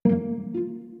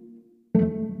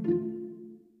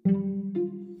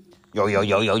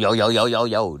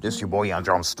Yo. This your boy, Young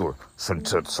John Stewart. So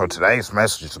today's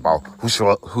message is about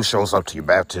who shows up to your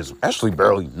baptism. Actually,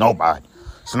 barely nobody.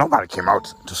 So nobody came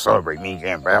out to celebrate me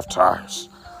getting baptized.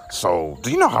 So,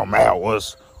 do you know how mad I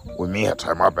was when me had to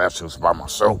have my baptism by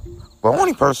myself? But the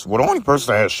only person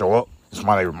that had to show up is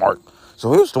my neighbor Mark.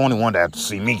 So he was the only one that had to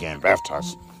see me getting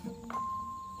baptized.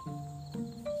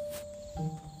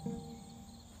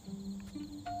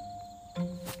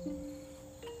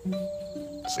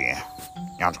 So yeah,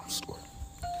 Young John Stewart.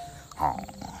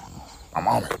 My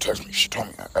mom had texted me. She told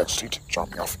me that she to drop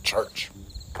me off at church.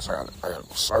 So I gotta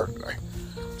go serve today.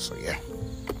 So yeah.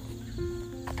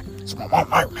 So my mom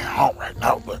might be home right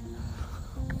now, but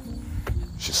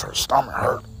she said her stomach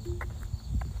hurt.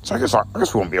 So I guess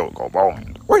we won't be able to go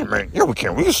bowling. Wait a minute, yeah we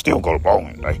can. We can still go to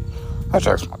bowling today. I had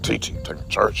to ask my teacher to take me to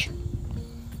church.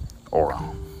 Or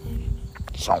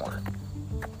somewhere.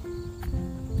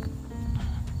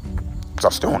 Cause I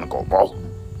still wanna go bowling.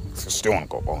 If I still wanna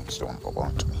go bowling,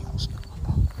 to me.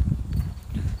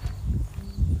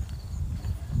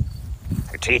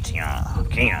 Hey Titi,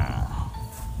 can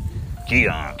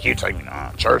you take me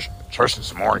to church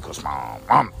this morning? Cause my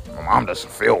mom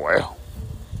doesn't feel well.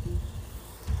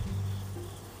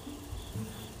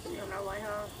 You on our way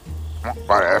home?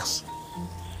 Right, X.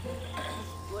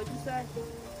 What'd you say?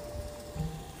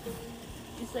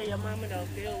 You say your mama don't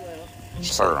feel well.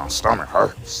 She said her stomach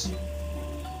hurts.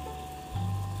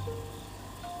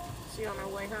 She on her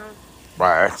way home?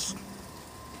 Right, X.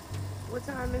 What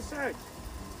time is church?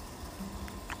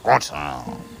 Going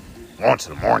to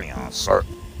the morning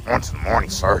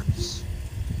service.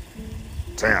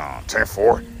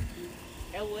 10:40.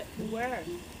 At where?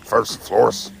 First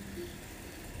floors.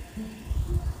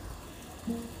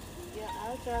 Yeah,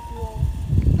 I'll drop you off.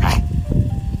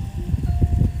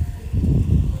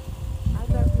 I'll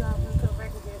drop you off and come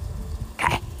back and get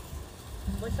you.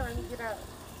 What time you get out?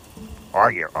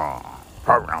 I get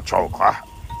probably around 12 o'clock.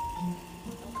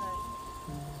 Okay.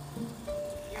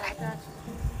 Yeah, I got you.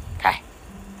 Okay.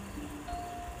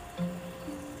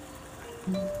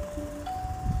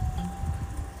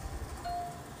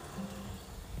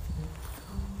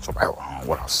 So about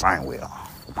what I was saying with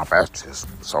my baptism.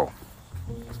 So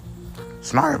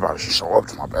not everybody should show up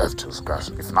to my baptism, guys.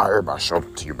 If not everybody show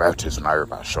up to your baptism, not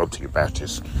everybody show up to your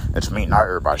baptism. And to me, not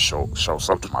everybody shows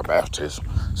up to my baptism.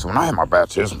 So when I had my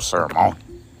baptism ceremony,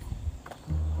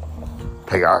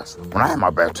 hey guys, when I had my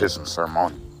baptism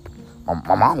ceremony,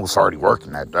 my mom was already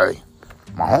working that day.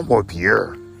 My homeboy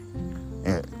Pierre,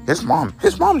 and his mom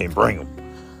didn't bring him.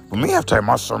 But me, after I had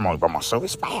my ceremony by myself,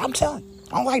 it's bad, I'm telling you.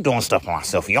 I don't like doing stuff by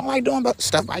myself. You don't like doing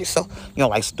stuff by yourself? You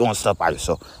don't like doing stuff by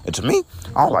yourself. And to me,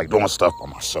 I don't like doing stuff by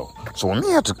myself. So when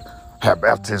me had to have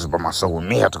baptism by myself, when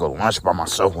me had to go to lunch by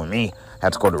myself, when me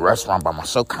had to go to the restaurant by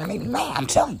myself, kind of made me mad, I'm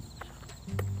telling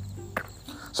you.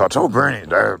 So I told Brandon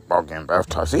that about getting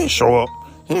baptized. He didn't show up.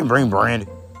 He didn't bring Brandon.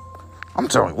 I'm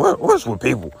telling you, what's with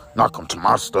people not come to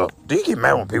my stuff? Do you get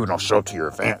mad when people don't show up to your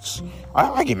events?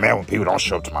 I get mad when people don't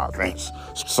show up to my events.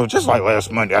 So just like last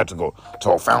Monday, I had to go to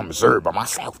O'Fallon, Missouri by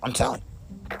myself. I'm telling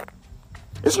you,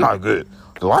 it's not good.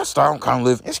 The lifestyle I'm kind of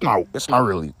living, it's not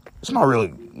really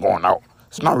going out.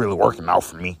 It's not really working out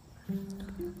for me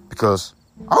because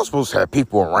I was supposed to have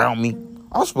people around me.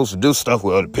 I was supposed to do stuff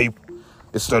with other people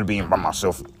instead of being by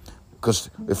myself. Because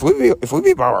if we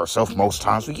be by ourselves most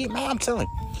times, we get mad. I'm telling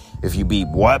you. If you be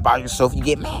by yourself, you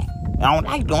get mad. I don't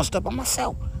like doing stuff by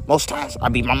myself. Most times, I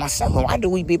be by myself. Why do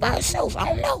we be by ourselves? I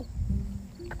don't know.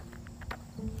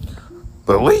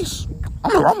 But at least,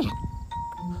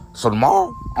 so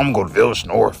tomorrow, I'm going to go to Village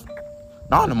North.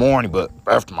 Not in the morning, but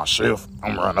after my shift,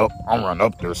 I'm going to run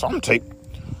up there. So I'm going to take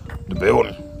the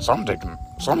building. So I'm going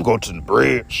to go to the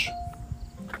bridge.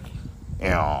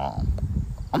 And I'm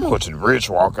going to go to the bridge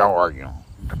and walk out. I'm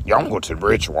going to go to the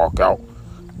bridge and walk out.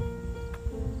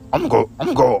 I'm gonna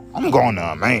go on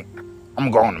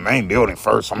the main building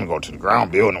first. I'm gonna go to the ground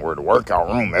building where the workout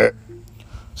room at.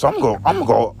 So I'm gonna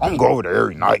go over there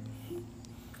every night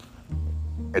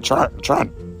and try,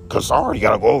 cause I already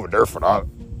gotta go over there to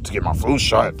get my flu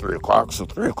shot at 3 o'clock. So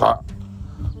 3 o'clock,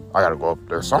 I gotta go up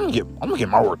there. So I'm gonna get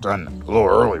my work done a little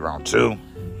early, around 2.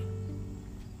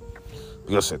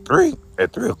 Because at 3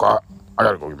 o'clock, I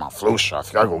gotta go get my flu shot.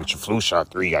 If you gotta go get your flu shot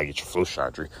at 3, you gotta get your flu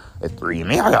shot at 3. And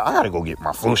me, I gotta go get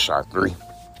my flu shot at 3.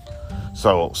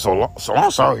 So long as I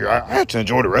was out here, I had to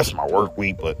enjoy the rest of my work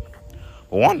week, but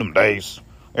one of them days,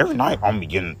 every night I'm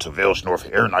getting to Village North.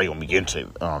 Every night I'm getting to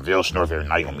Village North. Every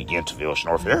night I'm getting to Village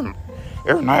North.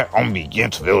 Every night I'm getting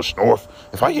to Village North.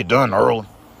 If I get done early,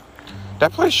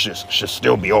 that place should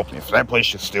still be open. If that place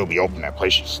should still be open, that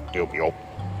place should still be open.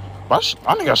 But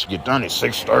I think I should get done at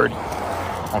 6:30.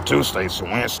 on Tuesdays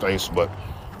and Wednesdays, but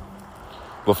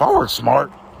if I work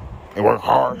smart and work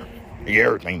hard and get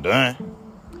everything done,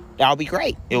 that'll be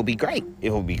great. It'll be great.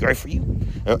 It'll be great for you.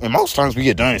 And most times we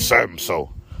get done at 7, so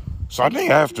I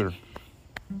think at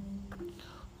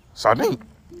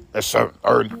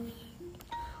 7:30,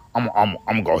 I'm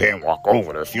gonna go ahead and walk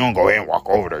over there. If you don't go ahead and walk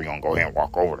over there, you're gonna go ahead and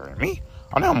walk over there. And me,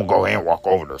 I think I'm gonna go ahead and walk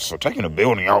over there. So taking the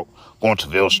building out, going to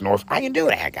Village North, I can do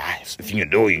that, guys. If you can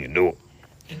do it, you can do it.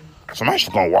 So I'm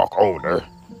actually gonna walk over there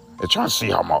and try to see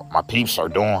how my peeps are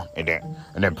doing, and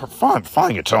then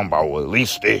finally tell them about what at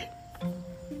least did.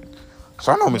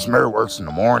 So I know Miss Mary works in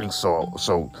the morning, so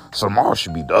tomorrow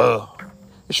should be Doug.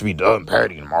 It should be Doug and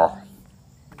Patty tomorrow.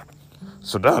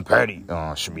 So Doug and Patty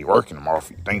should be working tomorrow. If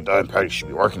you think Doug and Patty should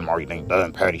be working tomorrow, you think Doug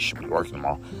and Patty should be working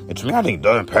tomorrow. And to me, I think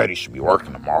Doug and Patty should be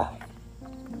working tomorrow.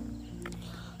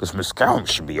 Because Miss Callum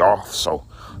should be off. So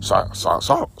I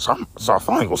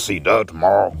finally go see Doug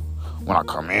tomorrow when I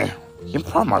come in. He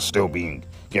probably might still be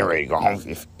getting ready to go home.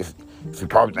 If you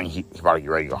probably think he about to get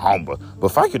ready to go home. But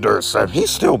if I get there at 7, he'll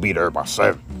still be there by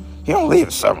 7. He don't leave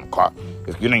at 7 o'clock.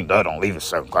 If you think Doug don't leave at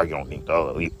 7 o'clock, you don't think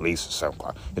Doug leaves at 7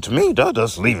 o'clock. And to me, Doug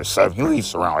doesn't leave at 7. He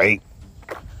leaves around 8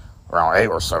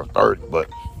 or 7:30. But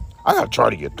I got to try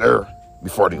to get there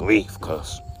before they leave,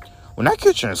 because when that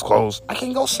kitchen is closed, I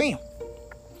can't go see him.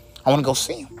 I want to go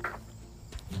see him.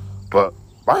 But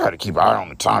I got to keep an eye on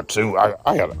the time, too. I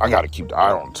got to keep the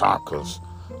eye on the time, because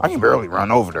I can barely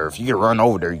run over there. If you get run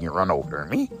over there, you can run over there.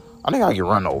 Me, I think I can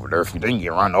run over there. If you didn't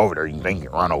get run over there, you think you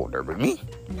can run over there. But me,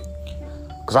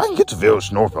 because I can get to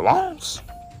Village North, but Longs.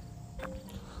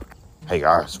 Hey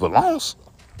guys, but Longs,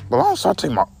 I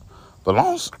take my, but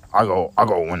Longs, I go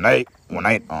when they,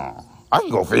 I can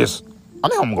go visit. I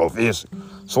think I'm gonna go visit.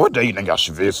 So what day you think I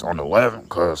should visit? On the 11th?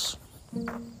 Because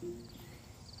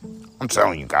I'm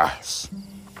telling you guys.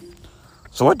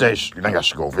 So what day you think I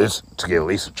should go visit to get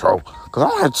Lisa Troll? Because I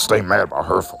don't have to stay mad about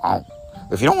her for long.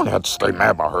 If you don't want to have to stay mad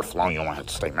about her for long, you don't want to have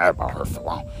to stay mad about her for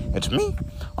long. And to me,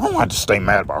 I don't want to stay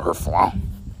mad about her for long.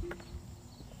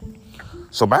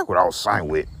 So back what I was saying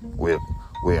with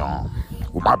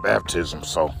my baptism.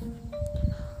 So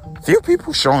few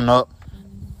people showing up.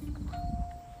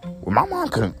 Well, my mom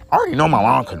couldn't. I already know my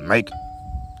mom couldn't make it.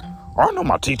 I already know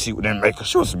my TT didn't make it.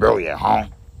 She was barely at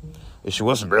home. If she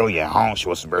wasn't barely at home, she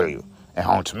wasn't barely at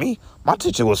home to me. My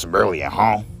teacher wasn't barely at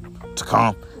home to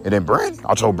come. And then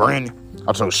I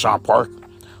told Sean Park,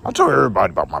 I told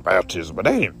everybody about my baptism, but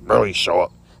they didn't really show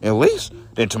up. And at least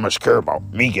they didn't too much care about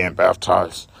me getting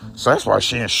baptized. So that's why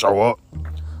she didn't show up.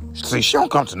 See, she don't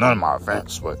come to none of my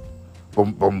events, but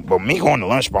me going to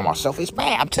lunch by myself is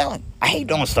bad. I'm telling you, I hate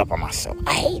doing stuff by myself.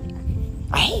 I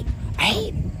hate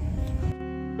it.